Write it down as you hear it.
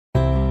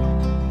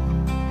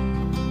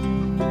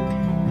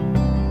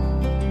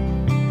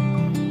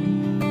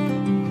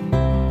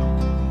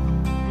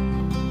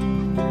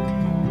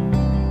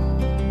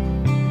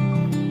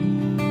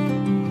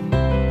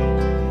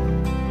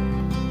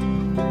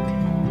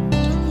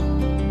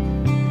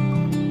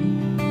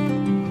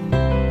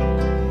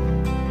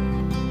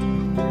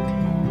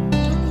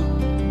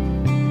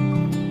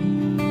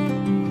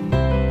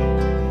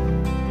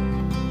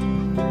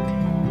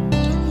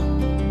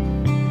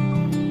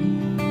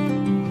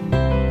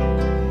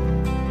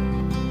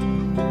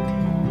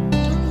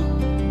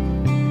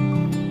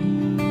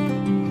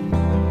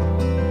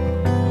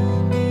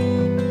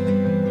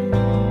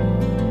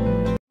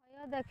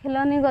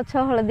ଦେଖିଲନି ଗଛ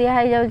ହଳଦିଆ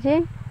ହେଇଯାଉଛି।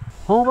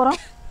 हाँ परा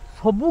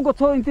सबू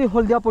गछ एमती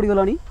हलदिया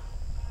पड़गला।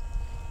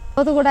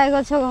 बहुत गुड़ाए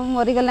गछ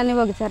मरीगलानी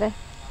बगीचार।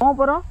 हाँ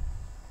परा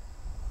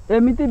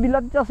एमती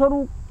बिलाती चाषर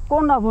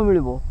कौन लाभ मिल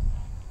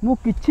मु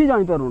किछि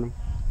जानी पारुनी।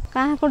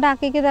 क्या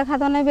डाकिकी देखा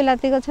तो नहीं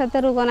बिलाती गछ एत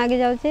रोग नागी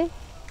जाऊँगी।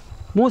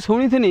 मु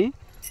शुणी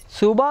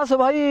सुभाष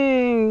भाई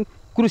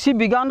कृषि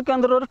विज्ञान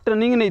केन्द्र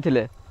ट्रेनिंग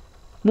नहीं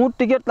मु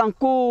टिके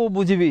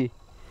बुझी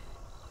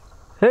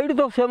हेठी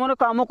तो से मैंने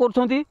काम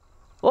कर।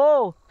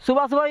 ओ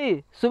सुभाष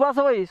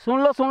भाई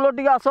सुन लो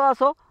टिके आस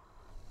आस।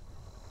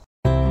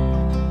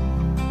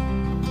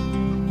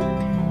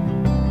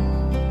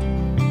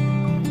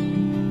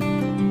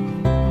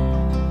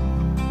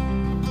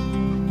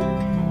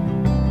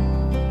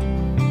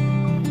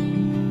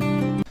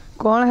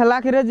 कौन है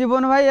कि रे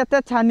जीवन भाई एत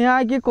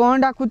छानिया कि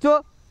कौन डाकुच?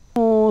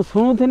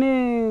 शुणुनी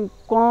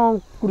कौन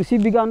कृषि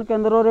विज्ञान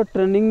केन्द्र रे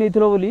ट्रेनिंग नहीं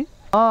बोली।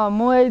 हाँ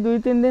मुझे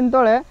 2-3 दिन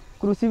तले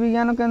कृषि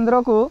विज्ञान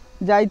केन्द्र को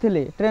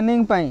जाइली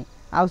ट्रेनिंग पाई।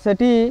 आ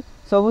सेठी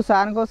सबू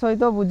सार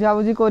सहित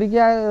बुझाबुझी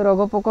करके रोग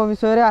पोक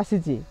विषय रे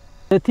आसीची।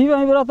 एथि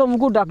परा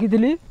तुमको डाकी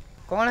थी।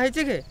 कौन है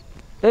कि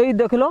एई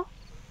देख लो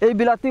एई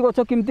बिलाती गछ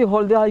केमती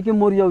हलदिया होइके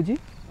मरी जाउची।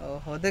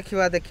 ओहो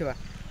देखिबा देखिबा।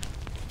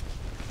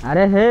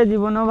 अरे हे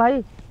जीवन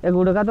भाई ए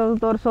गुड़का तो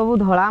तोर सब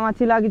धड़ा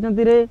माछी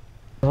लगी रे।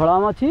 धड़ा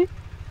माछी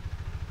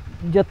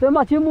जेते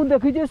माछी मु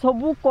देखी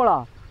सबू कला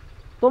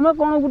तुम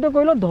कौन गुटे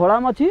कहल धड़ा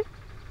माछी?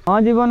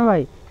 हाँ जीवन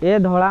भाई ए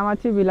धड़ा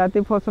माछी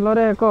बिलाती फसल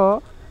रे एक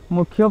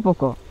मुख्य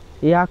पोक।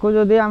 या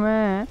जदि आमे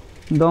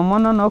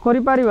दमन न करि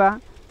परिबा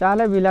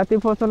ताहले बिलाती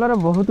फसल रे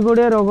बहुत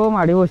गुड़े रोग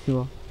माड़ी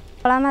बसिबो।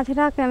 धड़ा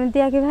माछीटा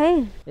केमितिया कि भाई?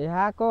 यह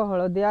एक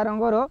हलदिया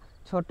रंगर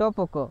छोट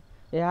पोक।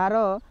 यार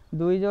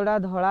 2 जोड़ा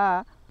धड़ा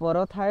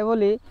पर थाए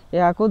बोली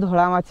या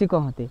धड़ा माछी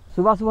कहते।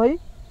 सुभाष भाई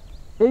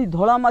यही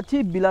धड़ा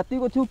माछी बिलाती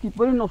गछ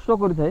किपरि नष्ट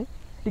करिथाए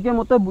टिके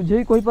मते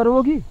बुझेई कहि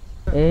परबो कि?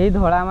 यही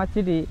धड़ा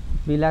माछीटी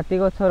बिलाती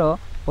गछर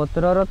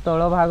पत्रर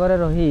तल भागरे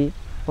रही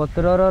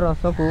पत्रर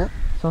रस को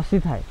शोषी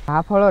थाए।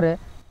 ता फल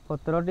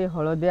पत्रटी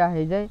हलदिया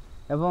हो जाए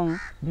एवं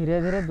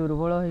धीरे धीरे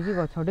दुर्बल होगी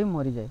गछटी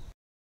मरी जाए।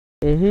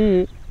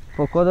 यही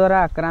पोक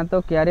द्वारा आक्रांत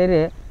क्यारी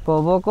रे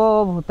कवक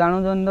और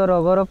भूताणुजनित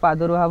रोगर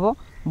प्रादुर्भाव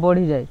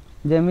बढ़ी जाए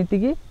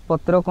जेमितिकी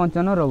पत्र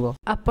कंचन रोग।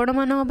 आपण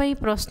मानक पई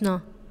प्रश्न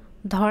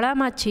धड़ा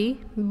माछी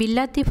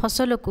बिलाती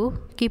फसल को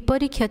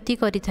किपरि क्षति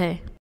करिथाए?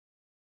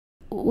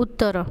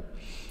 उत्तर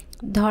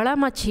धड़ा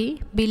माछी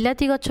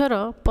बिलाती गछर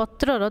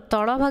पत्रर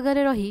तल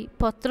भागरे रही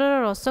पत्रर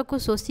रस को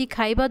शोषी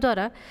खाइबा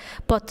द्वारा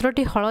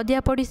पत्रटी हलदिया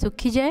पड़ी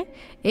सुखी जाए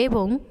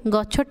एवं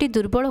गछटी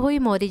दुर्बल होई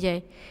मरी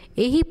जाए।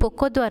 एही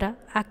पोक द्वारा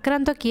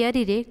आक्रांत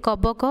कियारी रे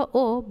कवक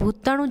और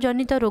भूताणु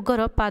जनित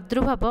रोगर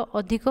प्रादुर्भाव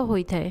अधिक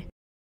होइथाए।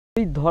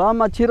 धड़ा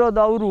माछीर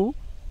दाउरू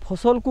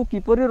फसल को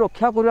किपरि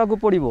रक्षा करने को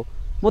पड़ो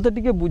मत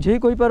टे बुझे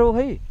कही पार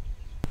भाई?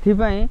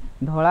 एथिपाई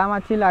धड़ा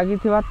माछी लगी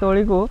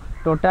तली को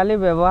टोटाली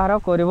व्यवहार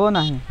करिवो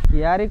नाही।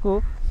 कियारी को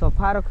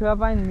सफा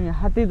रखा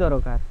निहाती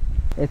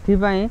दरकार।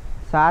 एथिपाई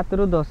 7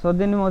 ରୁ 10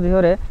 दिन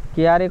मध्य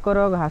कियारीकर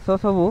घास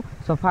सबू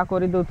सफा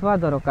कर दौथवा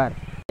दरकार।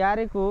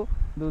 कियारी को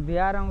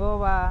दुधिया रंग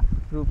बा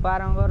रूपा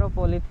रंगर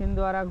पॉलिथिन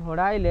द्वारा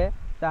घोड़ाइले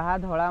ताहा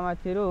धड़ा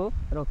माछी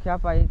रक्षा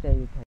पाई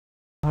जाए।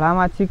 धड़ा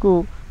माछी को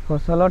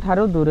फसल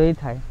ठारू दूरेई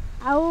थाए।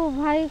 आउ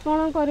भाई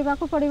कौन करने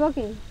को पड़ो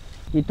कि?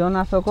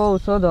 कीटनाशक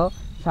औषध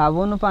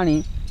साबुन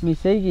पानी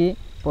मिसेकी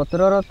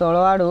पत्रर तल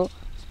आड़ू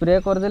स्प्रे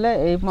करदेले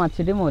यही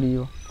माछीटी मरीज।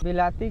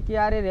 बिलाती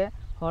कियारी रे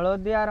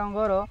हलदिया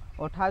रंगर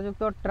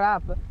अठायुक्त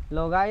ट्राप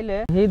लगाइले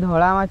ही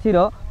धड़ा माछीर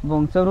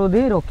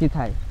वंशवृद्धि रोकी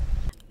थाए।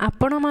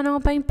 आपण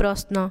मानक पई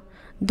प्रश्न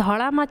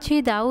धड़ा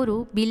माछी दाउरू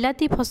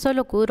बिलाती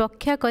फसल को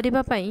रक्षा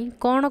करिबा पई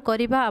कौन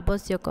करिबा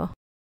आवश्यक?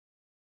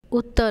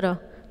 उत्तर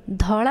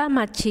धड़ा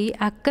माछी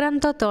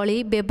आक्रांत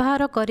तली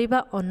व्यवहार करिबा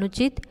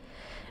अनुचित।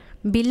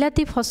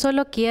 बिलाती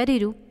फसल कियारी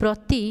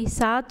प्रति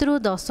 7 ରୁ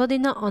 10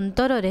 दिन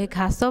अंतर रे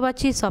घास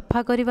बाछी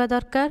सफा करिबा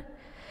दरकार।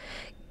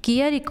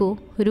 कियारी को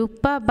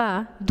रूपा बा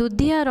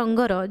दुधिया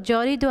रंगर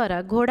जरी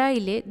द्वारा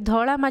घोड़ाइले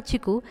धड़ा माछी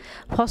को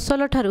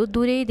फसल ठारू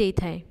दूरेई देई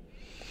थाए।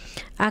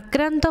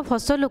 आक्रांत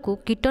फसल को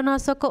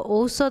कीटनाशक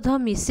औषध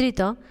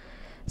मिश्रित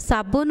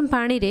साबुन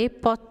पानी रे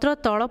पत्र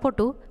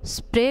तलपटू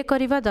स्प्रे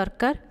करिबा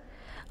दरकार।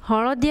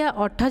 हलदिया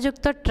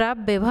अठायुक्त ट्राप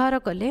व्यवहार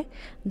कले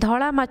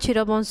धड़ा माछीर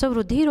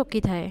वंशवृद्धि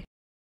रोकी थाए।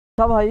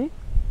 अच्छा भाई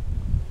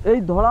यही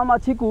धड़ा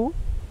माछी को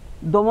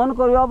दमन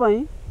करने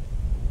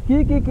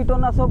की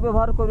कीटनाशक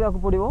व्यवहार करने को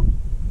पड़ो?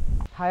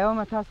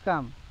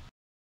 थायोमेथास्काम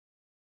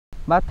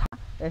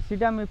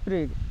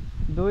एसिटामिप्रिड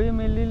 2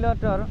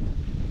 मिलीलीटर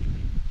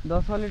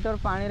 10 लिटर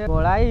पानी रे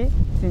गलाई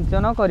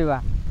सिंचन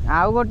करवा।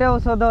 आउ गोटे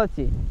औषध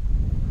अच्छी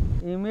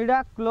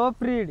इमिडा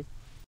क्लोप्रिड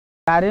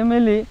 4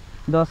 मिली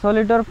 10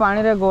 लिटर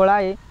पानी रे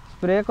गलाई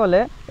स्प्रे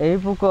कले यही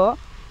पोक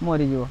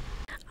मरीज।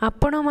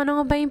 आपण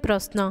मानक पई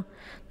प्रश्न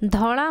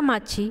धड़ा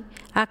माछी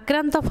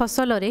आक्रांत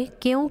फसल रे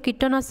केउ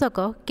कीटनाशक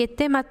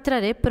केते मात्रा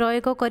रे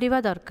प्रयोग करिबा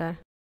दरकार?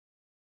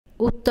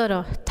 उत्तर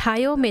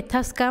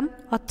थायोमेथास्काम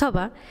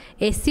अथवा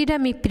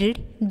एसिडामिप्रिड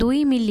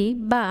 2 मिली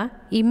बा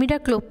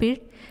इमिडाक्लोपिड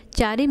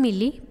 4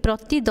 मिली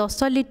प्रति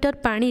 10 लिटर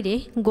पानी रे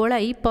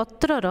गोलाई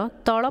पत्रर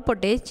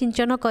तलपटे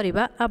सिंचन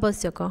करने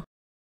आवश्यक।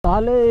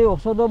 ताहले ए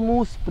औषध मु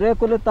स्प्रे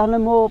कले ताहले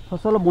मो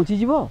फसल बंची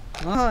जीवो?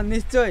 हाँ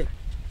निश्चय,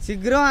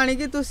 शीघ्र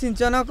आनिकी तू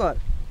सिंचन कर।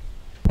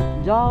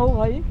 जा हो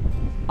भाई,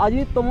 आज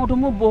तुमठू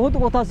मु बहुत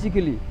कथा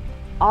शिखिली।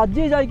 आज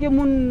जाके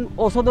मु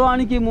औषध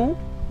आनिकी मु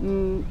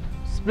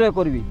स्प्रे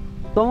करबी।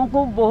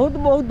 तुमको बहुत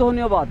बहुत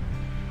धन्यवाद।